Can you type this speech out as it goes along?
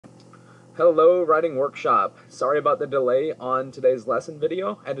Hello, Writing Workshop. Sorry about the delay on today's lesson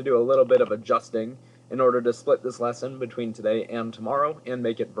video. I had to do a little bit of adjusting in order to split this lesson between today and tomorrow and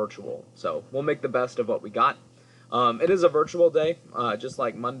make it virtual. So we'll make the best of what we got. It is a virtual day. Just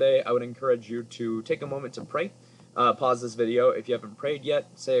like Monday, I would encourage you to take a moment to pray. Pause this video if you haven't prayed yet.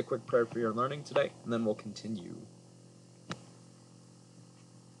 Say a quick prayer for your learning today, and then we'll continue.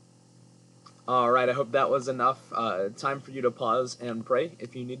 Alright, I hope that was enough time for you to pause and pray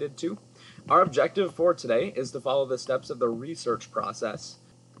if you needed to. Our objective for today is to follow the steps of the research process.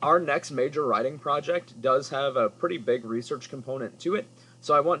 Our next major writing project does have a pretty big research component to it,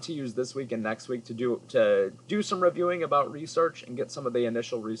 so I want to use this week and next week to do some reviewing about research and get some of the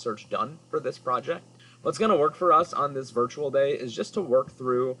initial research done for this project. What's going to work for us on this virtual day is just to work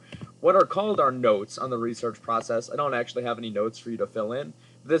through what are called our notes on the research process. I don't actually have any notes for you to fill in.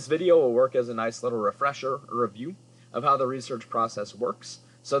 This video will work as a nice little refresher or review of how the research process works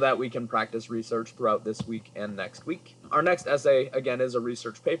so that we can practice research throughout this week and next week. Our next essay, again, is a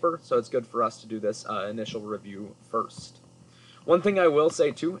research paper, so it's good for us to do this initial review first. One thing I will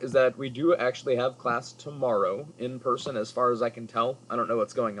say, too, is that we do actually have class tomorrow in person, as far as I can tell. I don't know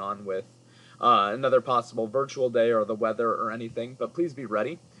what's going on with another possible virtual day or the weather or anything, but please be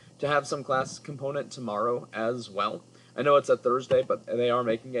ready to have some class component tomorrow as well. I know it's a Thursday, but they are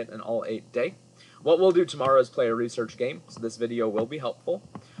making it an all-8 day. What we'll do tomorrow is play a research game, so this video will be helpful.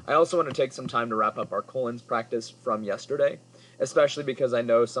 I also want to take some time to wrap up our colons practice from yesterday, especially because I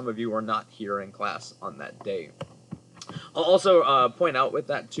know some of you are not here in class on that day. I'll also point out with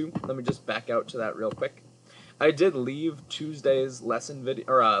that too, let me just back out to that real quick. I did leave Tuesday's lesson video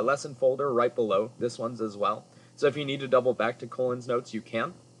or lesson folder right below this one's as well. So if you need to double back to colons notes, you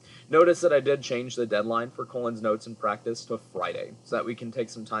can. Notice that I did change the deadline for colons notes and practice to Friday, so that we can take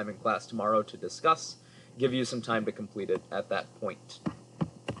some time in class tomorrow to discuss, give you some time to complete it at that point.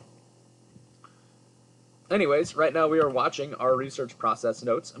 Anyways, right now we are watching our research process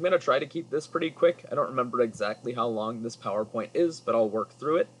notes. I'm going to try to keep this pretty quick. I don't remember exactly how long this PowerPoint is, but I'll work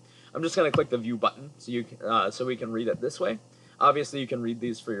through it. I'm just going to click the view button so we can read it this way. Obviously, you can read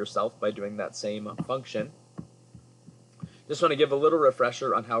these for yourself by doing that same function. Just want to give a little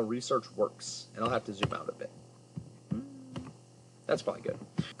refresher on how research works, and I'll have to zoom out a bit. That's probably good.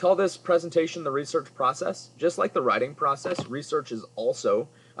 Call this presentation the research process. Just like the writing process, research is also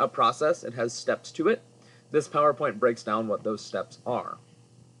a process. It has steps to it. This PowerPoint breaks down what those steps are.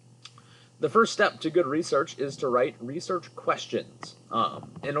 The first step to good research is to write research questions.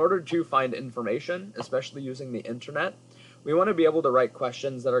 In order to find information, especially using the internet, we want to be able to write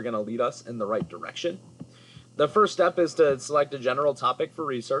questions that are going to lead us in the right direction. The first step is to select a general topic for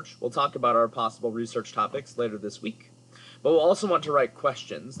research. We'll talk about our possible research topics later this week. But we'll also want to write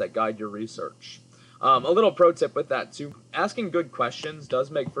questions that guide your research. A little pro tip with that too. Asking good questions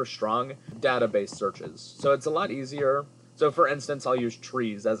does make for strong database searches. So it's a lot easier. So for instance, I'll use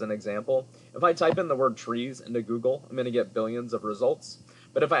trees as an example. If I type in the word trees into Google, I'm going to get billions of results.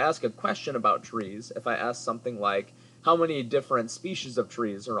 But if I ask a question about trees, if I ask something like, how many different species of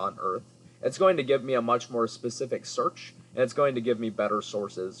trees are on Earth, it's going to give me a much more specific search, and it's going to give me better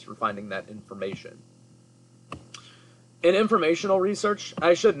sources for finding that information. In informational research,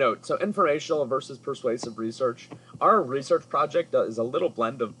 I should note, so informational versus persuasive research, our research project is a little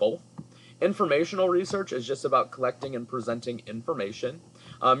blend of both. Informational research is just about collecting and presenting information.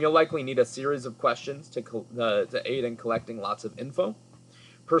 You'll likely need a series of questions to aid in collecting lots of info.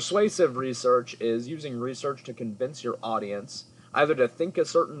 Persuasive research is using research to convince your audience either to think a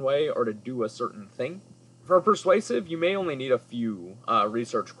certain way or to do a certain thing. For persuasive, you may only need a few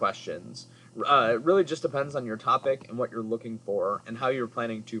research questions. It really just depends on your topic and what you're looking for and how you're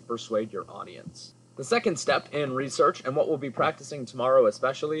planning to persuade your audience. The second step in research, and what we'll be practicing tomorrow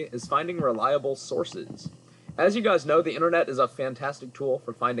especially, is finding reliable sources. As you guys know, the internet is a fantastic tool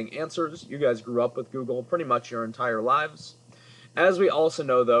for finding answers. You guys grew up with Google pretty much your entire lives. As we also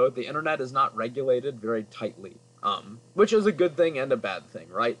know, though, the internet is not regulated very tightly. Which is a good thing and a bad thing,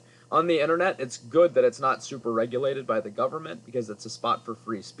 right? On the internet, it's good that it's not super regulated by the government because it's a spot for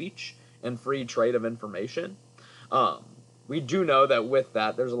free speech and free trade of information. We do know that with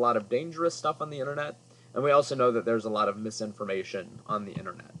that, there's a lot of dangerous stuff on the internet, and we also know that there's a lot of misinformation on the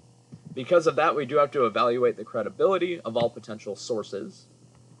internet. Because of that, we do have to evaluate the credibility of all potential sources.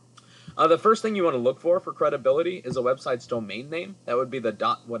 The first thing you want to look for credibility is a website's domain name. That would be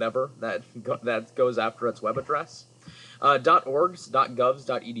the .whatever that goes after its web address. .orgs, .govs,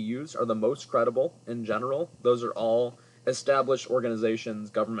 .edus are the most credible in general. Those are all established organizations,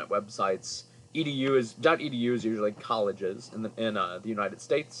 government websites. .edu is usually colleges in the United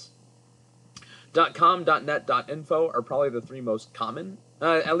States. .com, .net, .info are probably the three most common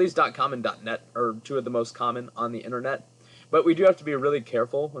At least .com and .net are two of the most common on the internet. But we do have to be really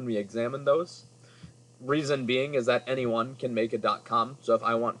careful when we examine those. Reason being is that anyone can make a .com. So if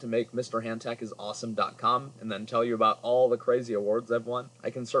I want to make MrHandtechIsAwesome.com and then tell you about all the crazy awards I've won,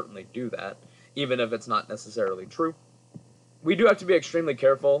 I can certainly do that, even if it's not necessarily true. We do have to be extremely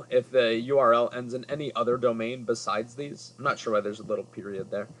careful if the URL ends in any other domain besides these. I'm not sure why there's a little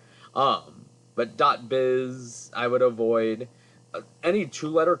period there. But .biz, I would avoid. Any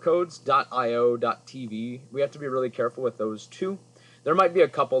two-letter codes, .io, .tv, we have to be really careful with those too. There might be a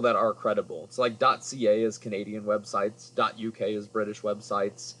couple that are credible. It's like .ca is Canadian websites, .uk is British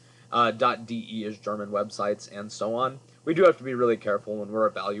websites, .de is German websites, and so on. We do have to be really careful when we're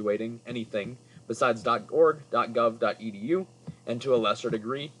evaluating anything besides .org, .gov, .edu, and to a lesser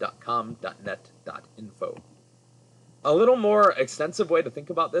degree, .com, .net, .info. A little more extensive way to think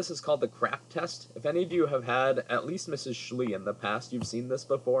about this is called the CRAP test. If any of you have had at least Mrs. Schlee in the past, you've seen this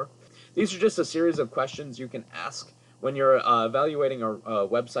before. These are just a series of questions you can ask when you're evaluating a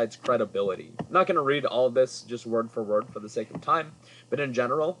website's credibility. I'm not going to read all of this just word for word for the sake of time, but in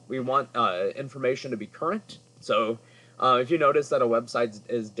general, we want information to be current. So if you notice that a website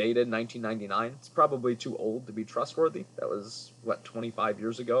is dated 1999, it's probably too old to be trustworthy. That was, 25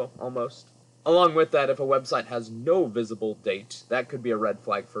 years ago, almost. Along with that, if a website has no visible date, that could be a red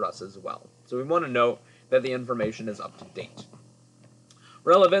flag for us as well. So we want to know that the information is up to date.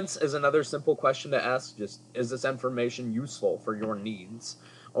 Relevance is another simple question to ask. Just, is this information useful for your needs?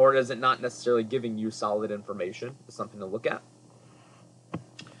 Or is it not necessarily giving you solid information? It's something to look at.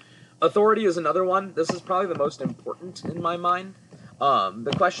 Authority is another one. This is probably the most important in my mind.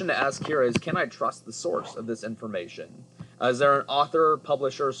 The question to ask here is, can I trust the source of this information? Is there an author,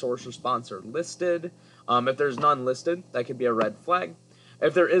 publisher, source, or sponsor listed? If there's none listed, that could be a red flag.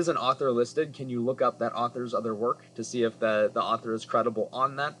 If there is an author listed, can you look up that author's other work to see if the author is credible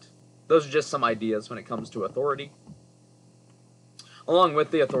on that? Those are just some ideas when it comes to authority. Along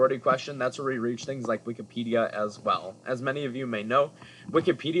with the authority question, that's where we reach things like Wikipedia as well. As many of you may know,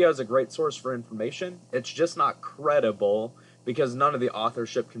 Wikipedia is a great source for information. It's just not credible because none of the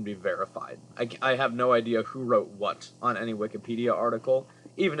authorship can be verified. I have no idea who wrote what on any Wikipedia article,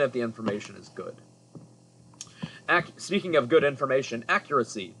 even if the information is good. Speaking of good information,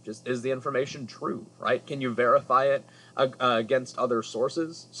 accuracy. Just, is the information true, right? Can you verify it against other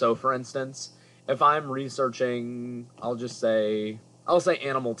sources? So, for instance, if I'm researching, I'll say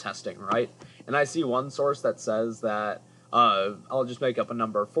animal testing, right? And I see one source that says that, I'll just make up a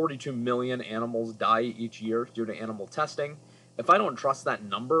number, 42 million animals die each year due to animal testing. If I don't trust that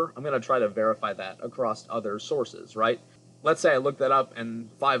number, I'm going to try to verify that across other sources, right? Let's say I look that up and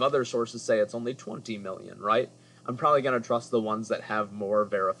 5 other sources say it's only 20 million, right? I'm probably going to trust the ones that have more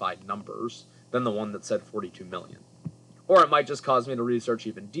verified numbers than the one that said 42 million. Or it might just cause me to research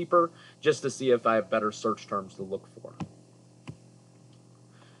even deeper just to see if I have better search terms to look for.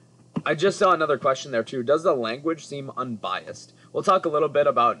 I just saw another question there too. Does the language seem unbiased? We'll talk a little bit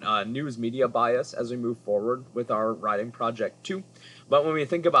about news media bias as we move forward with our writing project too. But when we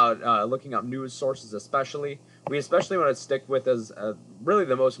think about looking up news sources we especially want to stick with as really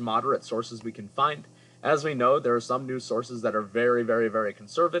the most moderate sources we can find. As we know, there are some news sources that are very, very, very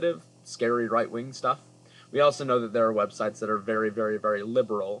conservative, scary right-wing stuff. We also know that there are websites that are very, very, very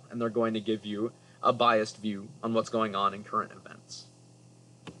liberal, and they're going to give you a biased view on what's going on in current events.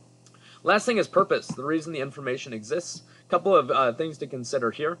 Last thing is purpose, the reason the information exists. A couple of things to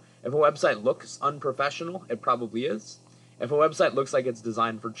consider here. If a website looks unprofessional, it probably is. If a website looks like it's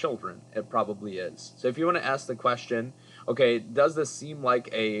designed for children, it probably is. So if you want to ask the question, okay, does this seem like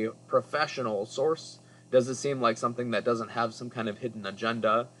a professional source? Does it seem like something that doesn't have some kind of hidden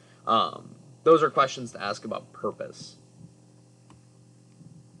agenda? Those are questions to ask about purpose.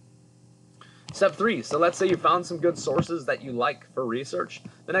 Step 3, so let's say you found some good sources that you like for research.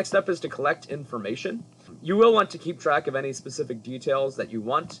 The next step is to collect information. You will want to keep track of any specific details that you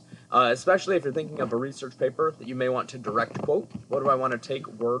want, especially if you're thinking of a research paper that you may want to direct quote. What do I want to take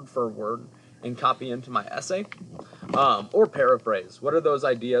word for word and copy into my essay? Or paraphrase. What are those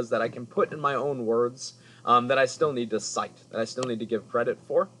ideas that I can put in my own words that I still need to cite, that I still need to give credit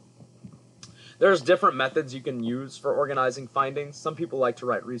for? There's different methods you can use for organizing findings. Some people like to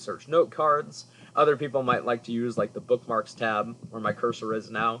write research note cards. Other people might like to use like the bookmarks tab, where my cursor is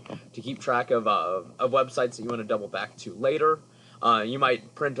now, to keep track of websites that you want to double back to later. You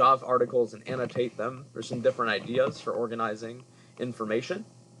might print off articles and annotate them. There's some different ideas for organizing information.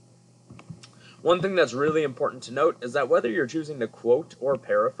 One thing that's really important to note is that whether you're choosing to quote or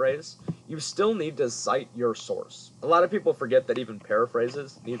paraphrase, you still need to cite your source. A lot of people forget that even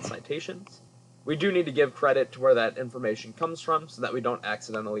paraphrases need citations. we do need to give credit to where that information comes from so that we don't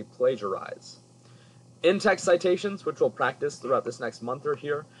accidentally plagiarize. In-text citations, which we'll practice throughout this next month or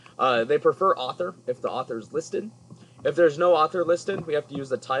here, they prefer author if the author is listed. If there's no author listed, we have to use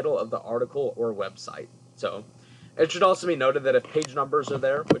the title of the article or website. So it should also be noted that if page numbers are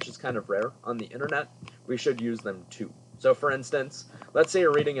there, which is kind of rare on the internet, we should use them too. So for instance, let's say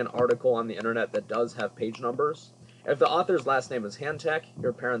you're reading an article on the internet that does have page numbers. If the author's last name is Hantak,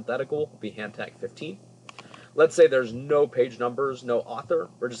 your parenthetical will be Hantak15. Let's say there's no page numbers, no author.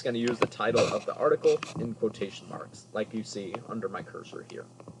 We're just going to use the title of the article in quotation marks, like you see under my cursor here.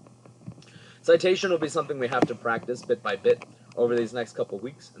 Citation will be something we have to practice bit by bit over these next couple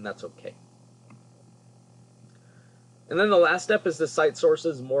weeks, and that's okay. And then the last step is to cite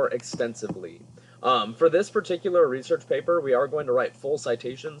sources more extensively. For this particular research paper, we are going to write full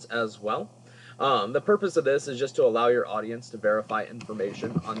citations as well. The purpose of this is just to allow your audience to verify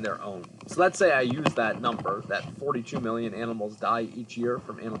information on their own. So let's say I use that number, that 42 million animals die each year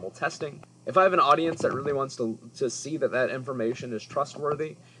from animal testing. If I have an audience that really wants to see that that information is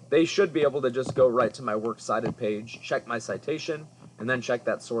trustworthy, they should be able to just go right to my Works Cited page, check my citation, and then check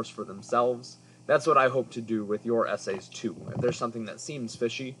that source for themselves. That's what I hope to do with your essays too. If there's something that seems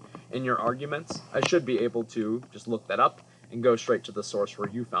fishy in your arguments, I should be able to just look that up and go straight to the source where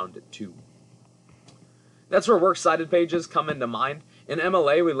you found it too. That's where Works Cited pages come into mind. In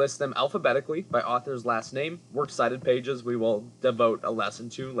MLA, we list them alphabetically by author's last name. Works Cited pages we will devote a lesson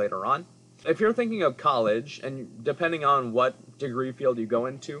to later on. If you're thinking of college, and depending on what degree field you go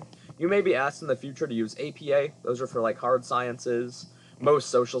into, you may be asked in the future to use APA. Those are for like hard sciences, most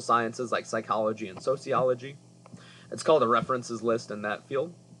social sciences like psychology and sociology. It's called a references list in that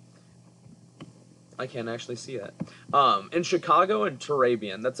field. I can't actually see that. In Chicago and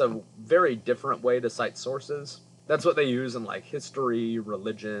Turabian, that's a very different way to cite sources. That's what they use in like history,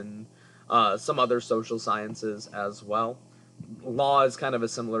 religion, some other social sciences as well. Law is kind of a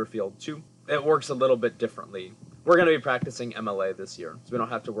similar field too. It works a little bit differently. We're going to be practicing MLA this year, so we don't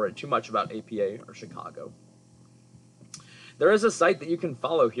have to worry too much about APA or Chicago. There is a site that you can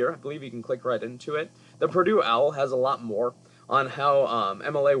follow here. I believe you can click right into it. The Purdue OWL has a lot more on how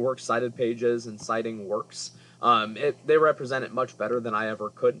MLA Works Cited pages and citing works. They represent it much better than I ever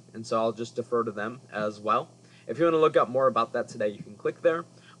could, and so I'll just defer to them as well. If you want to look up more about that today, you can click there.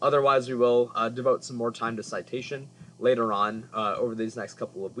 Otherwise, we will devote some more time to citation later on over these next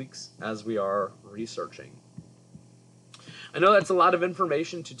couple of weeks as we are researching. I know that's a lot of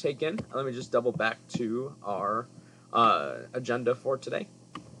information to take in. Let me just double back to our agenda for today.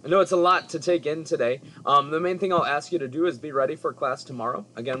 I know it's a lot to take in today. The main thing I'll ask you to do is be ready for class tomorrow.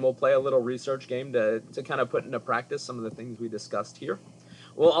 Again, we'll play a little research game to kind of put into practice some of the things we discussed here.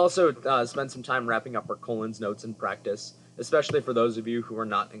 We'll also spend some time wrapping up our Collins notes in practice, especially for those of you who are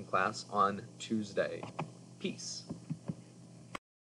not in class on Tuesday. Peace.